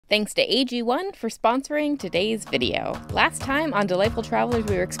Thanks to AG1 for sponsoring today's video. Last time on Delightful Travelers,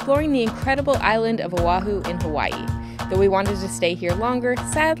 we were exploring the incredible island of Oahu in Hawaii. Though we wanted to stay here longer,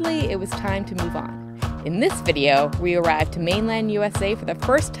 sadly, it was time to move on. In this video, we arrived to mainland USA for the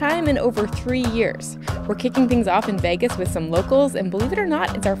first time in over 3 years. We're kicking things off in Vegas with some locals, and believe it or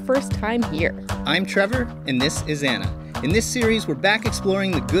not, it's our first time here. I'm Trevor, and this is Anna. In this series, we're back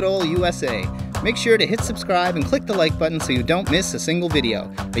exploring the good old USA. Make sure to hit subscribe and click the like button so you don't miss a single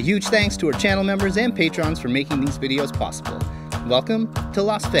video. A huge thanks to our channel members and patrons for making these videos possible. Welcome to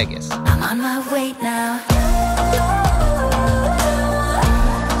Las Vegas. I'm on my way now.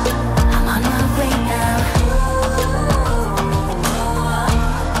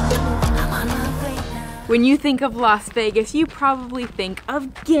 When you think of Las Vegas, you probably think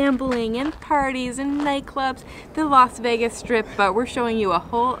of gambling and parties and nightclubs, the Las Vegas Strip, but we're showing you a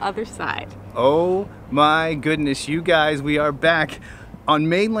whole other side. Oh my goodness, you guys, we are back on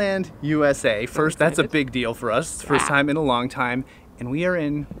mainland USA. First, that's a big deal for us. It's the first time in a long time, and we are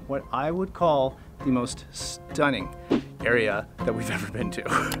in what I would call the most stunning area that we've ever been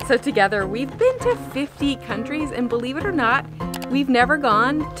to. So together, we've been to 50 countries, and believe it or not, we've never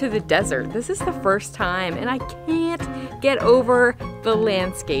gone to the desert. This is the first time, and I can't get over the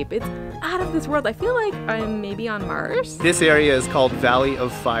landscape. It's out of this world. I feel like I'm maybe on Mars. This area is called Valley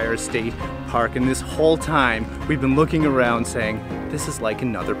of Fire State Park, and this whole time we've been looking around saying, this is like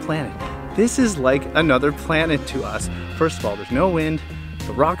another planet. This is like another planet to us. First of all, there's no wind,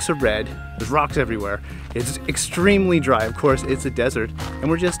 the rocks are red, there's rocks everywhere. It's extremely dry, of course, it's a desert, and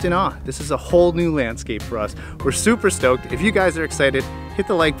we're just in awe. This is a whole new landscape for us. We're super stoked. If you guys are excited, hit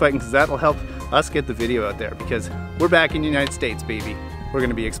the like button because that'll help us get the video out there because we're back in the United States, baby. We're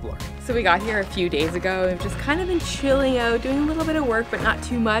gonna be exploring. So we got here a few days ago. We've just kind of been chilling out, doing a little bit of work, but not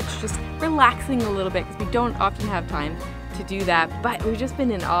too much, just relaxing a little bit because we don't often have time to do that. But we've just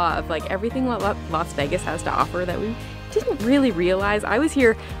been in awe of like everything Las Vegas has to offer that we didn't really realize. I was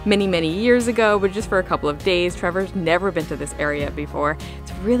here many years ago, but just for a couple of days. Trevor's never been to this area before.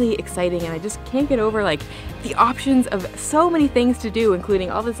 It's really exciting, and I just can't get over like the options of so many things to do,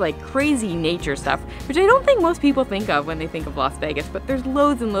 including all this like crazy nature stuff, which I don't think most people think of when they think of Las Vegas, but there's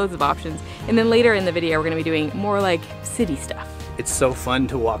loads and loads of options. And then later in the video, we're gonna be doing more like city stuff. It's so fun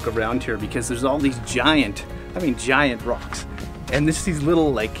to walk around here because there's all these giant rocks. And there's these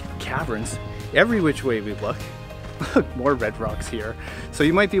little like caverns every which way we look. Look, more red rocks here. So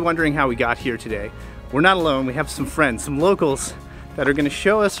you might be wondering how we got here today. We're not alone. We have some friends, some locals that are gonna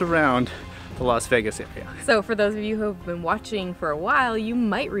show us around the Las Vegas area. So for those of you who have been watching for a while, you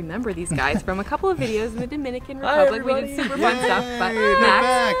might remember these guys from a couple of videos in the Dominican Republic. We did super fun stuff, but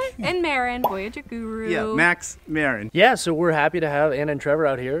Max and Maren, Voyager Guru. Yeah, Max, Maren. Yeah, so we're happy to have Anna and Trevor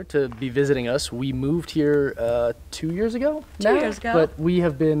out here to be visiting us. We moved here 2 years ago? 2 years ago. But we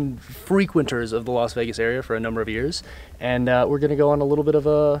have been frequenters of the Las Vegas area for a number of years, and we're gonna go on a little bit of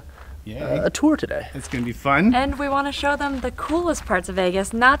a tour today. It's gonna be fun. And we want to show them the coolest parts of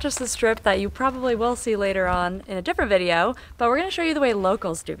Vegas, not just the Strip that you probably will see later on in a different video, but we're going to show you the way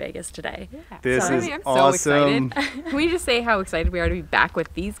locals do Vegas today. Yeah. This is I'm awesome. So excited. Can we just say how excited we are to be back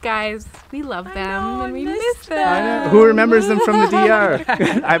with these guys? We love them and we miss them. I know. Who remembers them from the DR?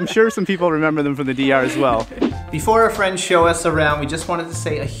 I'm sure some people remember them from the DR as well. Before our friends show us around, we just wanted to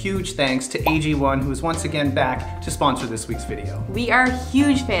say a huge thanks to AG1, who is once again back to sponsor this week's video. We are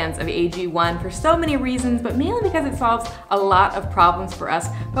huge fans of AG1 for so many reasons, but mainly because it solves a lot of problems for us.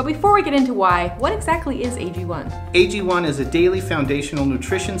 But before we get into why, what exactly is AG1? AG1 is a daily foundational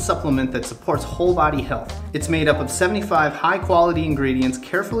nutrition supplement that supports whole body health. It's made up of 75 high quality ingredients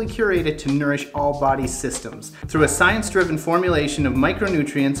carefully curated to nourish all body systems. Through a science-driven formulation of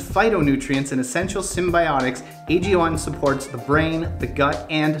micronutrients, phytonutrients, and essential symbiotics, AG1 supports the brain, the gut,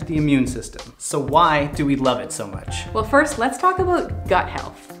 and the immune system. So why do we love it so much? Well, first, let's talk about gut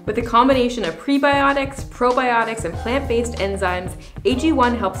health. With a combination of prebiotics, probiotics, and plant-based enzymes,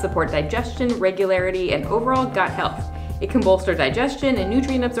 AG1 helps support digestion, regularity, and overall gut health. It can bolster digestion and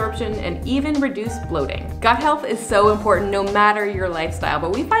nutrient absorption and even reduce bloating. Gut health is so important no matter your lifestyle,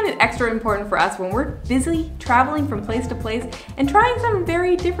 but we find it extra important for us when we're busy traveling from place to place and trying some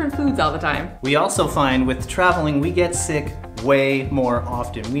very different foods all the time. We also find with traveling, we get sick way more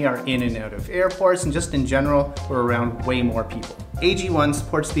often. We are in and out of airports, and just in general, we're around way more people. AG1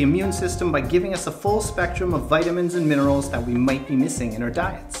 supports the immune system by giving us a full spectrum of vitamins and minerals that we might be missing in our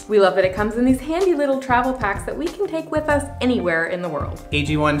diets. We love that it comes in these handy little travel packs that we can take with us anywhere in the world.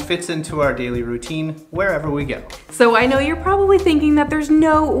 AG1 fits into our daily routine wherever we go. So I know you're probably thinking that there's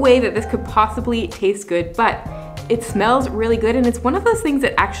no way that this could possibly taste good, but It smells really good, and it's one of those things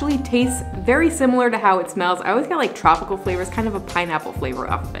that actually tastes very similar to how it smells. I always get like tropical flavors, kind of a pineapple flavor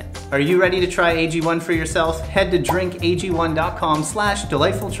off of it. Are you ready to try AG1 for yourself? Head to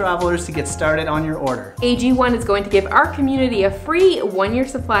drinkag1.com/delightfultravelers to get started on your order. AG1 is going to give our community a free 1-year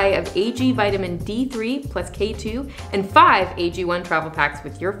supply of AG vitamin D3 plus K2 and 5 AG1 travel packs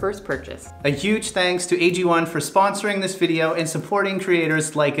with your first purchase. A huge thanks to AG1 for sponsoring this video and supporting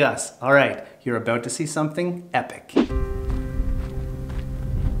creators like us. All right, you're about to see something epic.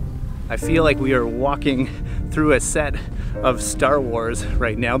 I feel like we are walking through a set of Star Wars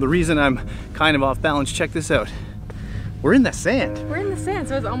right now. The reason I'm kind of off balance, check this out. We're in the sand. We're in the sand,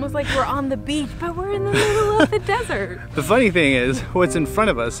 so it's almost like we're on the beach, but we're in the middle of the desert. The funny thing is, what's in front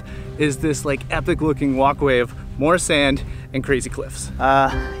of us is this like epic looking walkway of more sand and crazy cliffs.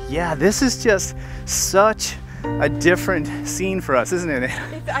 Yeah, this is just such a different scene for us, isn't it?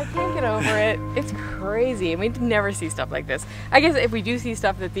 I can't get over it. It's crazy. We never see stuff like this. I guess if we do see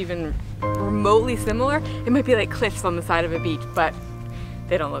stuff that's even remotely similar, it might be like cliffs on the side of a beach, but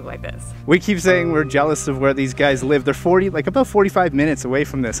they don't look like this. We keep saying we're jealous of where these guys live. They're about 45 minutes away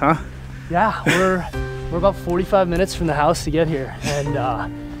from this, huh? Yeah, we're about 45 minutes from the house to get here,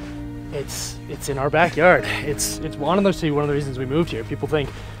 and it's in our backyard. It's one of the reasons we moved here. People think,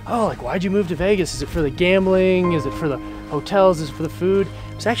 oh, like, why'd you move to Vegas? Is it for the gambling? Is it for the hotels? Is it for the food?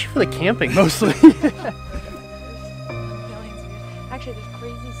 It's actually for the camping mostly. Actually, there's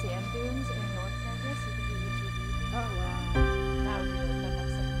crazy sand dunes in North Vegas. You can do UTV. Oh wow. That would be really fun.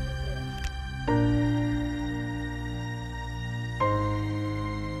 That's something to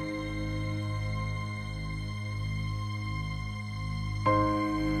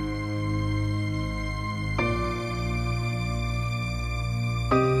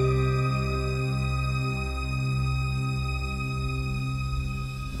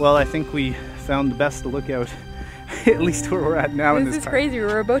Well, I think we found the best lookout, at least where we're at now in this is park. crazy. We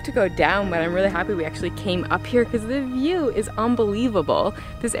were about to go down, but I'm really happy we actually came up here because the view is unbelievable.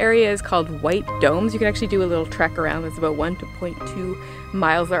 This area is called White Domes. You can actually do a little trek around. It's about 1.2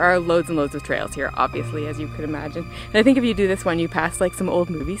 miles. There are loads and loads of trails here, obviously, as you could imagine. And I think if you do this one, you pass like some old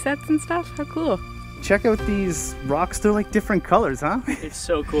movie sets and stuff. How cool. Check out these rocks. They're like different colors, huh? It's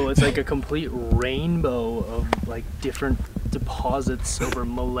so cool. It's like a complete rainbow of like different deposits over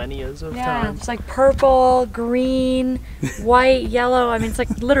millennia of time. Yeah, it's like purple, green, white, yellow. I mean, it's like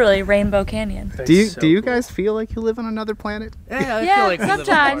literally Rainbow Canyon. Do you guys feel like you live on another planet? Yeah, I Yeah, feel like we live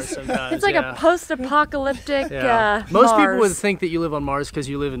on Mars sometimes. It's like yeah. a post-apocalyptic Most people Mars. would think that you live on Mars because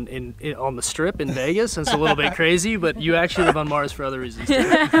you live in on the Strip in Vegas, and it's a little bit crazy, but you actually live on Mars for other reasons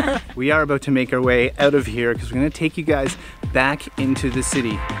too. We are about to make our way out of here because we're going to take you guys back into the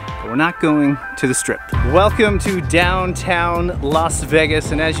city, but we're not going to the Strip. Welcome to downtown Las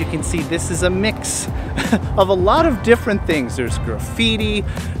Vegas, and as you can see, this is a mix of a lot of different things. There's graffiti,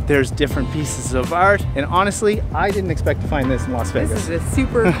 there's different pieces of art, and honestly, I didn't expect to find this in Las Vegas. This is a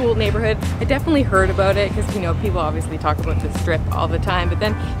super cool neighborhood. I definitely heard about it because, you know, people obviously talk about the Strip all the time, but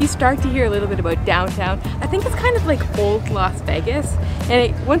then you start to hear a little bit about downtown. I think it's kind of like old Las Vegas,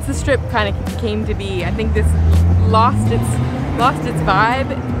 and once the Strip kind of came to be, I think this lost its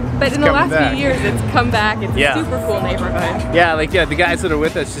vibe. But in the last few years, it's come back. It's a super cool neighborhood. Yeah, the guys that are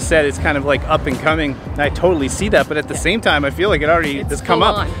with us just said it's kind of like up and coming. I totally see that, but at the same time, I feel like it already has come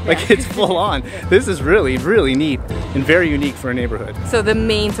up. Like it's full on. This is really, really neat and very unique for a neighborhood. So the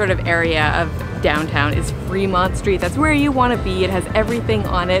main sort of area of downtown is Fremont Street. That's where you want to be. It has everything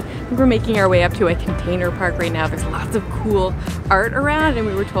on it. We're making our way up to a container park right now. There's lots of cool art around, and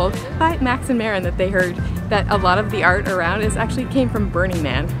we were told by Max and Maren that they heard that a lot of the art around actually came from Burning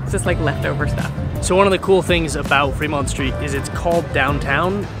Man. It's just like leftover stuff. So one of the cool things about Fremont Street is it's called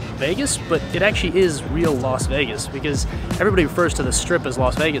downtown Vegas, but it actually is real Las Vegas because everybody refers to the Strip as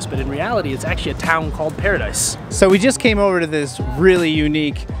Las Vegas, but in reality it's actually a town called Paradise. So we just came over to this really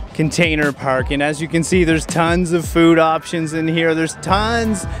unique container park, and as you can see, there's tons of food options in here. There's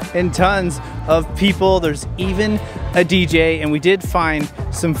tons and tons of people. There's even a DJ, and we did find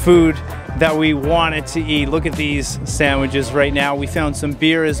some food that we wanted to eat. Look at these sandwiches right now. We found some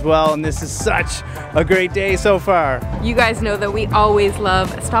beer as well, and this is such a great day so far. You guys know that we always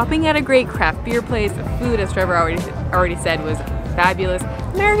love stopping at a great craft beer place. The food, as Trevor already said, was fabulous.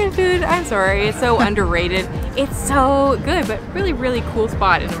 American food, I'm sorry, it's so underrated. It's so good, but really, really cool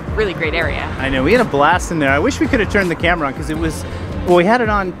spot in a really great area. I know, we had a blast in there. I wish we could have turned the camera on because it was, well, we had it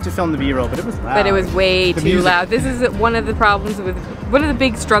on to film the B-roll, but it was loud. But it was way too loud. This is one of the problems with, one of the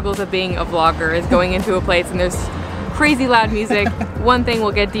big struggles of being a vlogger is going into a place and there's crazy loud music. One thing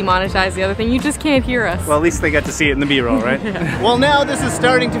will get demonetized, the other thing, you just can't hear us. Well, at least they got to see it in the B-roll, right? Yeah. Well, now this is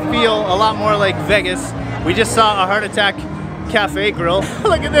starting to feel a lot more like Vegas. We just saw a Heart Attack Cafe grill.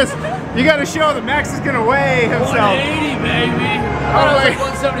 Look at this. You gotta show that Max is gonna weigh himself. 180, baby. I was like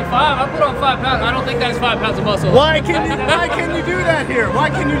 175. I put on 5 pounds. I don't think that's 5 pounds of muscle. Why can you do that here? Why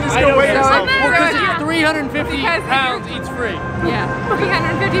can you just go weigh yourself? Because 350 pounds eats free. Yeah,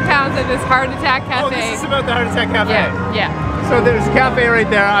 350 pounds at this Heart Attack Cafe. Oh, this is about the Heart Attack Cafe. Yeah. So there's a cafe right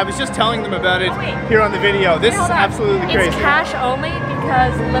there. I was just telling them about it here on the video. This is absolutely crazy. It's cash only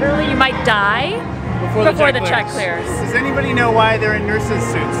because literally you might die before the check clears. Does anybody know why they're in nurses'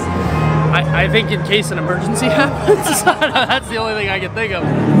 suits? I think in case an emergency happens. That's the only thing I can think of.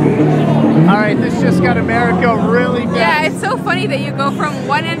 All right, this just got America really fast. Yeah, it's so funny that you go from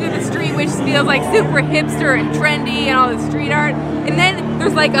one end of the street, which feels like super hipster and trendy and all the street art, and then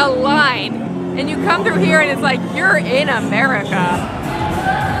there's like a line, and you come through here and it's like, you're in America.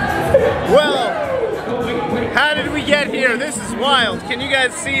 Well, how did we get here? This is wild. Can you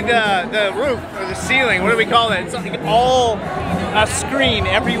guys see the roof or the ceiling? What do we call it? It's like all a screen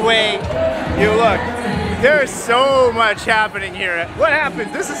every way you look. There's so much happening here. What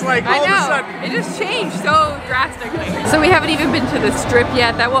happened? This is like all of a sudden. It just changed so drastically. So we haven't even been to the strip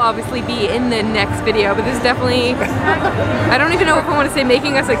yet. That will obviously be in the next video, but this is definitely, I don't even know if I want to say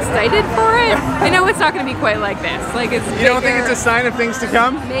making us excited for it. I know it's not going to be quite like this. Like it's You don't think it's a sign of things to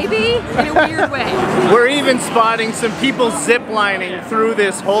come? Maybe, in a weird way. We're even spotting some people zip lining through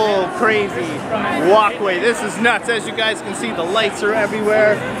this whole crazy walkway. This is nuts. As you guys can see, the lights are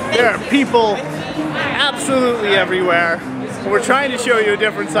everywhere. There are people absolutely everywhere. We're trying to show you a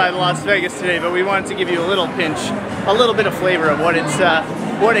different side of Las Vegas today, but we wanted to give you a little pinch, a little bit of flavor of what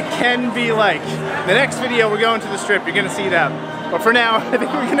it can be like. The next video, we're going to the strip. You're gonna see that. But for now, I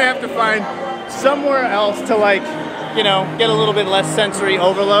think we're gonna have to find somewhere else to, like, you know, get a little bit less sensory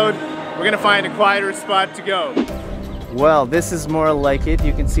overload. We're gonna find a quieter spot to go. Well, this is more like it.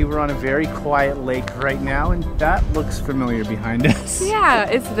 You can see we're on a very quiet lake right now, and that looks familiar behind us. Yeah,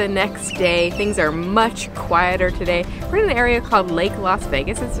 it's the next day. Things are much quieter today. We're in an area called Lake Las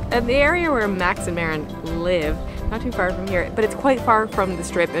Vegas. It's the area where Max and Maren live, not too far from here, but it's quite far from the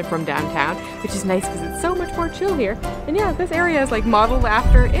strip and from downtown, which is nice because it's so much more chill here. And yeah, this area is like modeled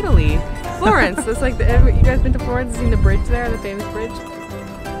after Italy. Florence, it's like, you guys been to Florence and seen the bridge there, the famous bridge?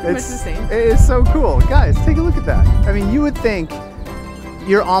 It's the same. It is so cool. Guys, take a look at that. I mean, you would think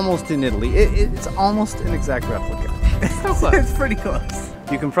you're almost in Italy. It's almost an exact replica. So close. It's pretty close.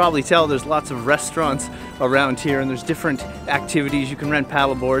 You can probably tell there's lots of restaurants around here, and there's different activities. You can rent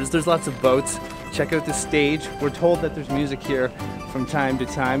paddle boards. There's lots of boats. Check out the stage. We're told that there's music here from time to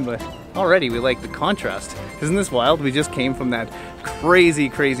time, but already we like the contrast. Isn't this wild? We just came from that crazy,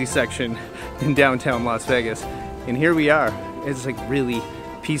 crazy section in downtown Las Vegas, and here we are. It's like really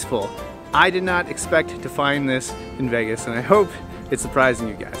peaceful. I did not expect to find this in Vegas, and I hope it's surprising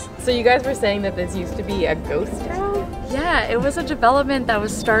you guys. So you guys were saying that this used to be a ghost town? Yeah, it was a development that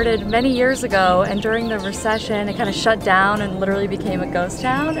was started many years ago, and during the recession it kind of shut down and literally became a ghost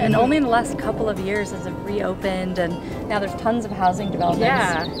town, and only in the last couple of years has it reopened, and now there's tons of housing developments.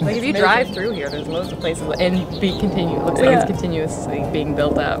 Yeah, like if you drive through here, there's loads of places, and it looks like it's continuously being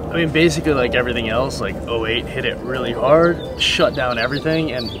built up. I mean, basically like everything else, like 08 hit it really hard, shut down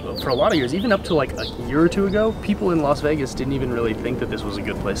everything, and for a lot of years, even up to like a year or two ago, people in Las Vegas didn't even really think that this was a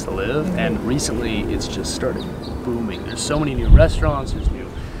good place to live, and recently it's just started booming. There's so many new restaurants, there's new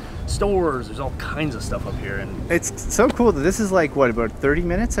stores, there's all kinds of stuff up here, and it's so cool that this is like, what, about 30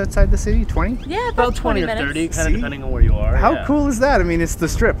 minutes outside the city? 20? Yeah, about 20 or 30, kind of depending on where you are. How cool is that? I mean, it's the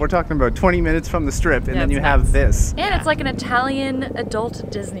strip. We're talking about 20 minutes from the strip, and then you have this. And it's like an Italian adult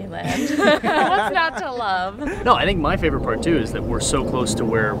Disneyland. What's not to love? No, I think my favorite part too is that we're so close to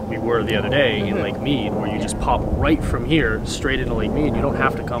where we were the other day in Lake Mead, where you just pop right from here straight into Lake Mead. You don't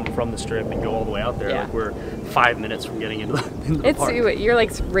have to come from the strip and go all the way out there. Yeah. Like we're 5 minutes from getting into the park. You're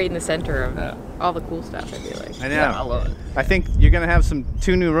like right in the center of all the cool stuff, I feel like. I know. Yeah, I love it. I think you're gonna have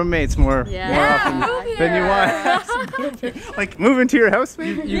two new roommates more often than you want. Like move into your house,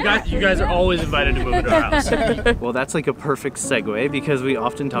 maybe? You guys are always invited to move into our house. Well, that's like a perfect segue, because we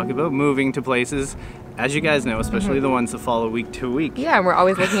often talk about moving to places, as you guys know, especially the ones that follow week to week. Yeah, and we're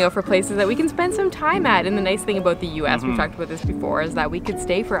always looking out for places that we can spend some time at. And the nice thing about the US, we've talked about this before, is that we could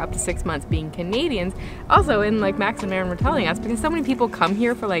stay for up to 6 months being Canadians. Also, in like Max and Maren were telling us, because so many people come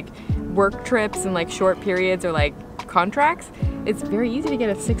here for like work trips and like short periods or like contracts, it's very easy to get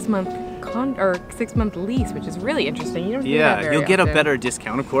a 6-month or 6-month lease, which is really interesting. You don't hear that very you'll get a often. better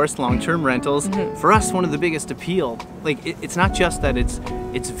discount, of course, long-term rentals. For us, one of the biggest appeal, like it's not just that it's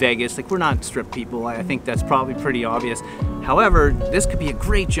Vegas, like we're not strip people. I think that's probably pretty obvious. However, this could be a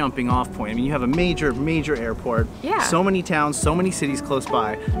great jumping off point. I mean, you have a major airport. Yeah. So many towns, so many cities close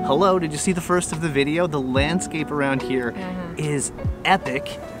by. Hello, did you see the first of the video? The landscape around here is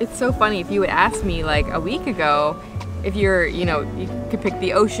epic. It's so funny. If you would ask me like a week ago, if you're, you know, you could pick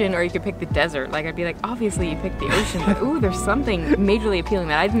the ocean or you could pick the desert, like I'd be like, obviously you pick the ocean, but ooh, there's something majorly appealing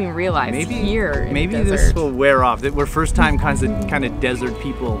that I didn't even realize here in Maybe the this desert. will wear off. We're first time kind of desert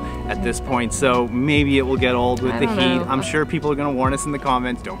people at this point, so maybe it will get old with the don't heat. know. I'm sure people are gonna warn us in the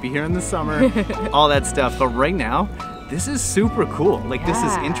comments, don't be here in the summer, all that stuff. But right now, this is super cool. Like this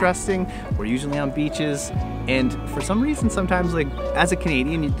is interesting. We're usually on beaches, and for some reason, sometimes like as a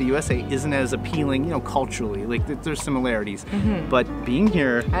Canadian, the USA isn't as appealing, you know, culturally. Like there's similarities, but being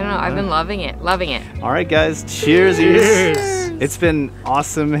here, I don't know. I've been loving it. all right, guys, cheers. It's been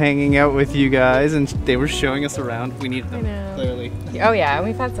awesome hanging out with you guys, and they were showing us around. We needed them, clearly. Oh yeah, and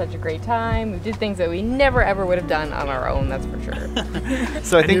we've had such a great time. We did things that we never ever would have done on our own, that's for sure.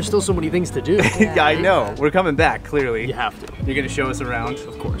 So I think There's still so many things to do. yeah, I know. We're coming back, clearly. You have to. You're gonna show us around?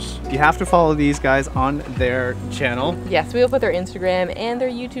 Of course. You have to follow these guys on their channel. Yes, we'll put their Instagram and their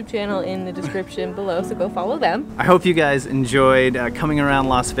YouTube channel in the description below, so go follow them. I hope you guys enjoyed coming around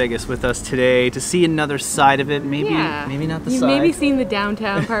Las Vegas with us today to see another side of it. Maybe not the You've side. maybe seen the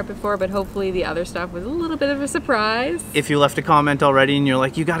downtown part before, but hopefully the other stuff was a little bit of a surprise. If you left a comment already and you're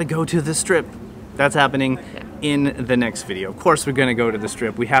like, you gotta go to the Strip, that's happening in the next video. Of course we're gonna go to the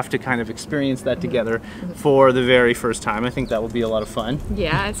Strip. We have to kind of experience that together for the very first time. I think that will be a lot of fun.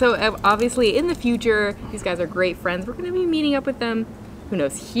 Yeah, so obviously in the future, these guys are great friends. We're gonna be meeting up with them, who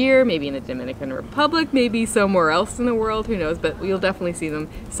knows, here, maybe in the Dominican Republic, maybe somewhere else in the world, who knows, but you'll definitely see them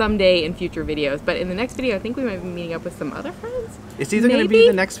someday in future videos. But in the next video, I think we might be meeting up with some other friends. It's either going to be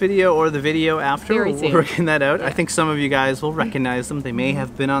the next video or the video after. Very We're soon. working that out. I think some of you guys will recognize them. They may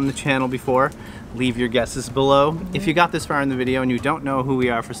have been on the channel before. Leave your guesses below. If you got this far in the video and you don't know who we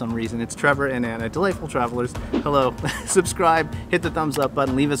are for some reason, it's Trevor and Anna, Delightful Travelers. Hello. Subscribe, hit the thumbs up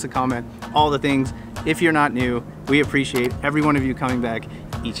button, leave us a comment, all the things. If you're not new, we appreciate every one of you coming back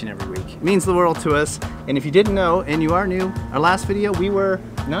each and every week. It means the world to us. And if you didn't know and you are new, our last video, we were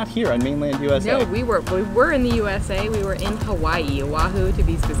not here on mainland USA. No, we were in the USA. We were in Hawaii, Oahu to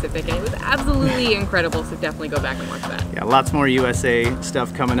be specific, and it was absolutely incredible, so definitely go back and watch that. Yeah, lots more USA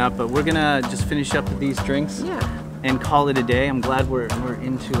stuff coming up, but we're gonna just finish up with these drinks and call it a day. I'm glad we're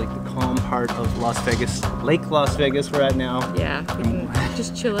into like the calm part of Las Vegas, Lake Las Vegas we're at now. Yeah, we can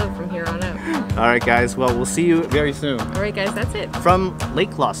just chill out from here on out. All right, guys, well, we'll see you very soon. All right, guys, that's it. From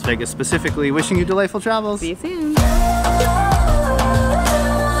Lake Las Vegas specifically, wishing you delightful travels. See you soon.